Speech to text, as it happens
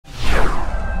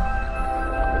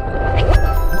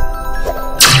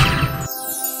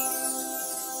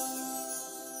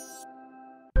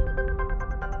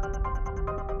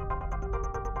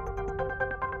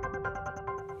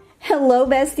Hello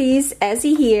besties,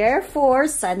 Essie here for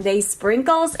Sunday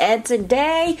Sprinkles, and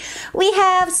today we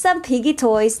have some Piggy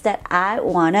toys that I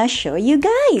want to show you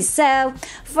guys. So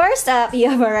first up, you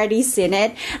have already seen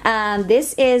it.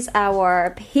 This is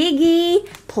our Piggy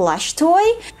plush toy.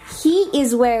 He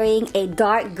is wearing a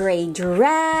dark gray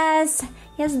dress.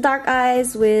 He has dark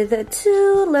eyes with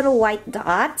two little white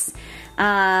dots.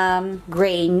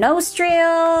 Gray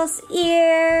nostrils,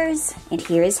 ears, and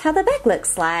here is how the back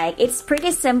looks like. It's pretty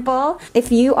simple.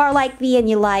 If you are like me and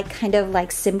you like kind of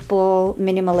like simple,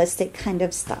 minimalistic kind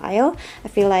of style, I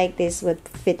feel like this would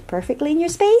fit perfectly in your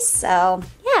space. So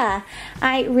yeah,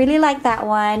 I really like that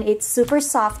one. It's super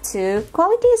soft too.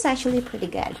 Quality is actually pretty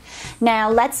good.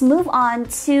 Now let's move on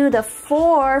to the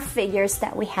 4 figures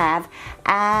that we have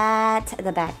at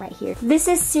the back right here. This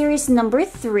is series number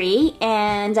 3,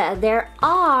 and there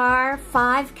are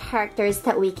 5 characters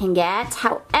that we can get.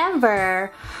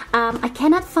 However, I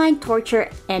cannot find Torture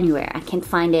anywhere. I can't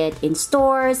find it in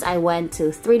stores. I went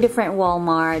to 3 different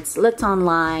Walmarts, looked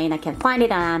online. I can't find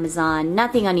it on Amazon,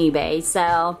 nothing on eBay.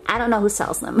 So I don't know who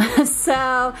sells them.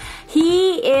 So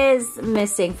he is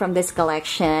missing from this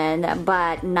collection,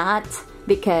 but not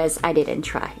because I didn't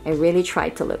try. I really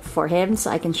tried to look for him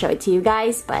so I can show it to you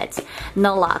guys, but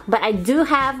no luck. But I do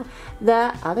have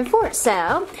the other 4.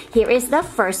 So here is the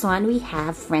first one. We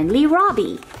have Friendly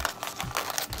Robbie.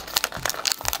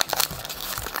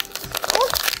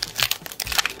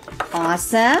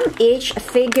 Awesome. Each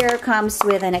figure comes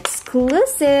with an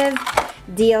exclusive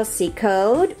DLC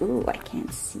code. Ooh, I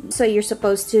can't see. So you're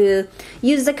supposed to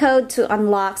use the code to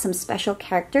unlock some special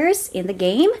characters in the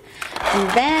game. And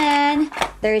then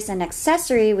there is an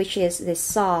accessory, which is this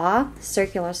saw,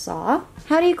 circular saw.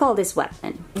 How do you call this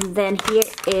weapon? And then here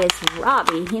is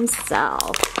Robbie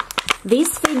himself.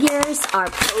 These figures are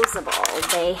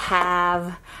poseable. They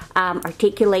have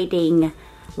articulating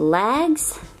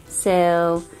legs,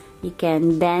 so you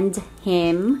can bend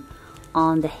him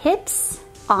on the hips.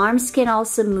 Arms can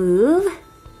also move.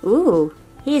 Ooh,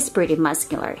 he's pretty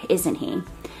muscular, isn't he?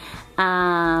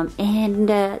 And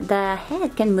the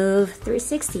head can move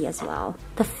 360 as well.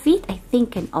 The feet, I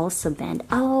think, can also bend.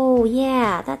 Oh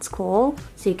yeah, that's cool.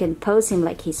 So you can pose him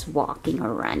like he's walking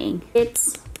or running.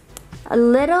 It's a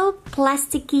little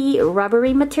plasticky,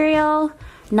 rubbery material,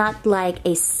 not like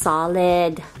a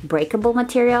solid, breakable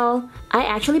material. I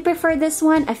actually prefer this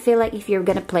one. I feel like if you're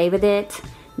gonna play with it,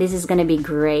 this is gonna be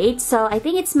great. So I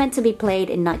think it's meant to be played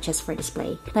and not just for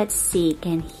display. Let's see,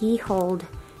 can he hold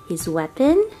his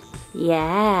weapon?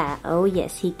 Yeah, oh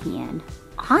yes, he can.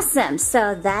 Awesome,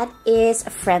 so that is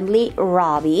Friendly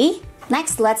Robbie.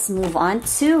 Next, let's move on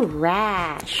to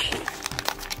Rash.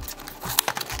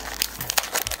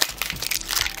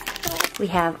 We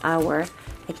have our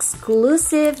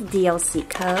exclusive DLC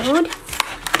code.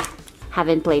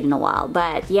 Haven't played in a while,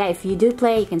 but yeah, if you do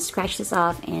play, you can scratch this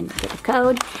off and get a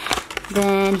code.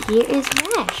 Then here is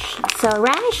Rash. So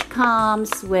Rash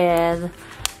comes with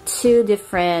 2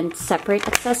 different separate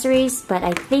accessories, but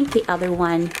I think the other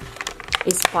one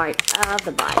is part of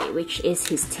the body, which is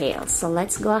his tail. So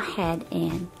let's go ahead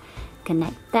and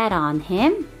connect that on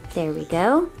him. There we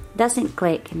go. Doesn't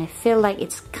click, and I feel like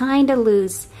it's kind of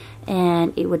loose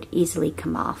and it would easily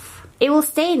come off. It will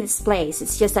stay in its place.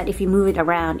 It's just that if you move it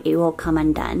around, it will come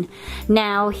undone.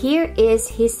 Now, here is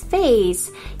his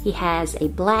face. He has a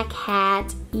black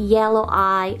hat, yellow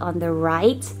eye on the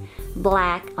right,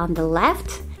 black on the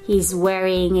left. He's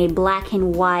wearing a black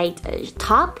and white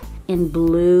top and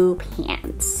blue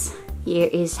pants. Here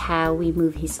is how we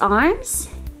move his arms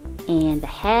and the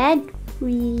head.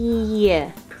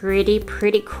 Yeah,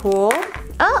 pretty cool.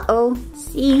 Uh-oh,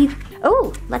 see?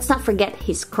 Oh, let's not forget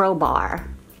his crowbar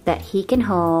that he can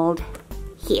hold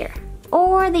here,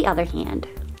 or the other hand.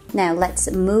 Now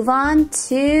let's move on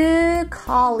to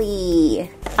Kolie.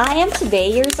 I am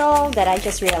today years old that I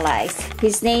just realized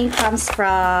his name comes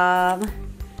from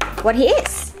what he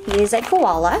is. He is a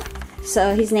koala,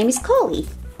 so his name is Kolie.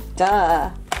 Duh.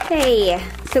 Hey,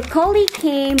 so Kolie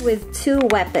came with 2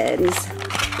 weapons.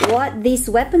 What these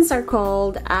weapons are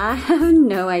called, I have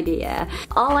no idea.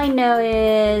 All I know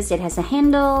is it has a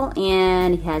handle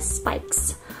and it has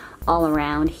spikes all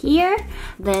around here.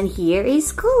 Then here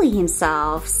is Kolie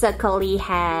himself. So Kolie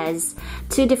has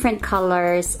 2 different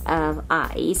colors of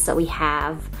eyes. So we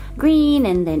have green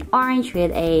and then orange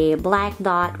with a black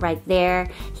dot right there.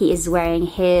 He is wearing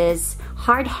his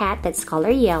hard hat that's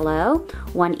color yellow.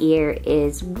 One ear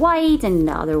is white and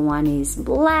the other one is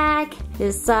black.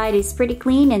 This side is pretty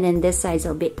clean and then this side is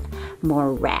a bit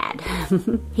more rad.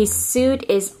 His suit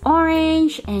is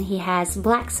orange and he has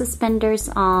black suspenders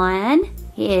on.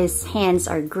 His hands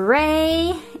are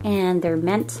gray and they're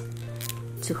meant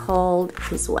to hold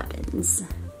his weapons.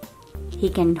 He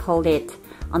can hold it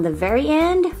on the very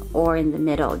end or in the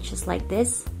middle, just like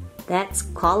this. That's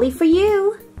Kolie for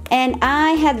you. And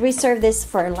I had reserved this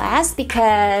for last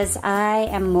because I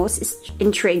am most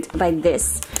intrigued by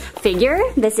this figure.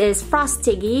 This is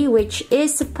Frostiggy, which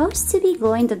is supposed to be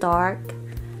glow-in-the-dark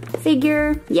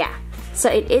figure. Yeah, so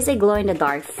it is a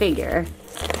glow-in-the-dark figure.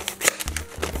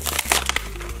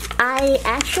 I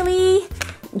actually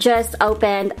just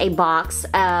opened a box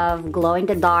of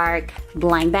glow-in-the-dark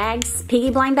blind bags, Piggy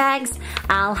blind bags.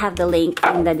 I'll have the link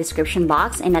in the description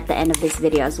box and at the end of this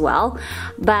video as well.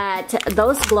 But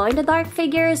those glow-in-the-dark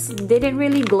figures didn't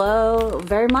really glow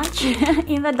very much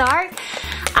in the dark.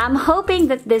 I'm hoping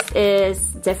that this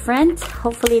is different.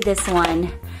 Hopefully this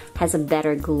one has a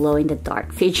better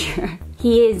glow-in-the-dark figure.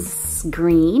 He is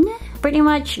green, pretty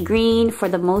much green for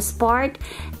the most part,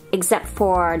 except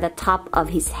for the top of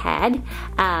his head.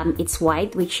 It's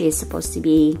white, which is supposed to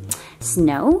be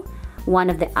snow. One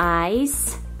of the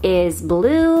eyes is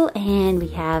blue, and we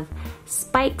have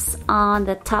spikes on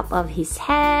the top of his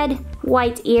head.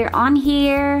 White ear on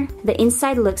here. The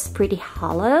inside looks pretty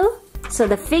hollow. So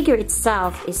the figure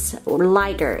itself is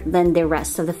lighter than the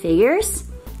rest of the figures.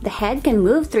 The head can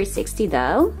move 360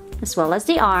 though, as well as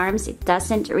the arms. It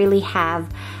doesn't really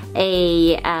have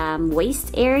a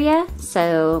waist area,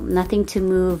 so nothing to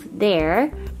move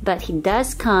there, but he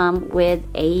does come with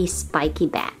a spiky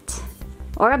bat,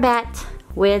 or a bat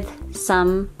with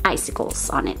some icicles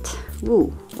on it.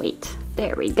 Ooh, wait,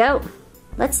 there we go.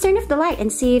 Let's turn off the light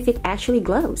and see if it actually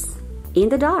glows in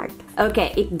the dark.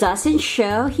 Okay, it doesn't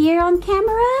show here on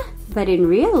camera, but in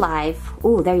real life,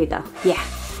 ooh, there you go. Yeah,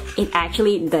 it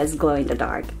actually does glow in the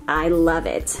dark. I love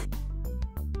it.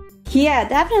 Yeah,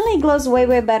 definitely glows way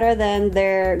better than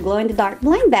their glow-in-the-dark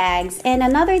blind bags. And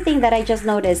another thing that I just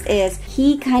noticed is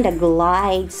he kind of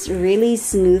glides really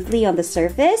smoothly on the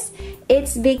surface.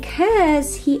 It's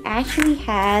because he actually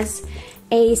has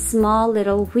a small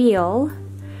little wheel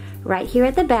right here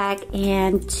at the back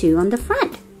and 2 on the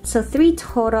front. So 3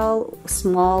 total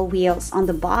small wheels on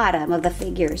the bottom of the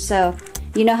figure. So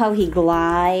you know how he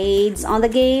glides on the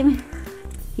game?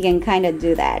 You can kind of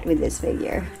do that with this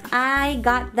figure. I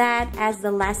got that as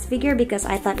the last figure because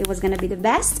I thought it was gonna be the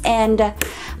best and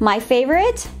my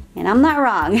favorite, and I'm not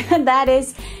wrong. That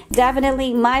is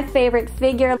definitely my favorite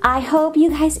figure. I hope you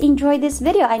guys enjoyed this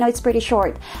video. I know it's pretty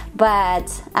short,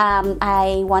 but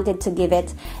I wanted to give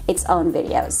it its own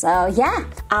video. So yeah,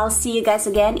 I'll see you guys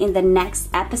again in the next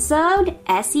episode.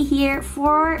 Essie here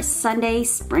for Sunday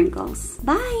Sprinkles.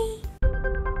 Bye!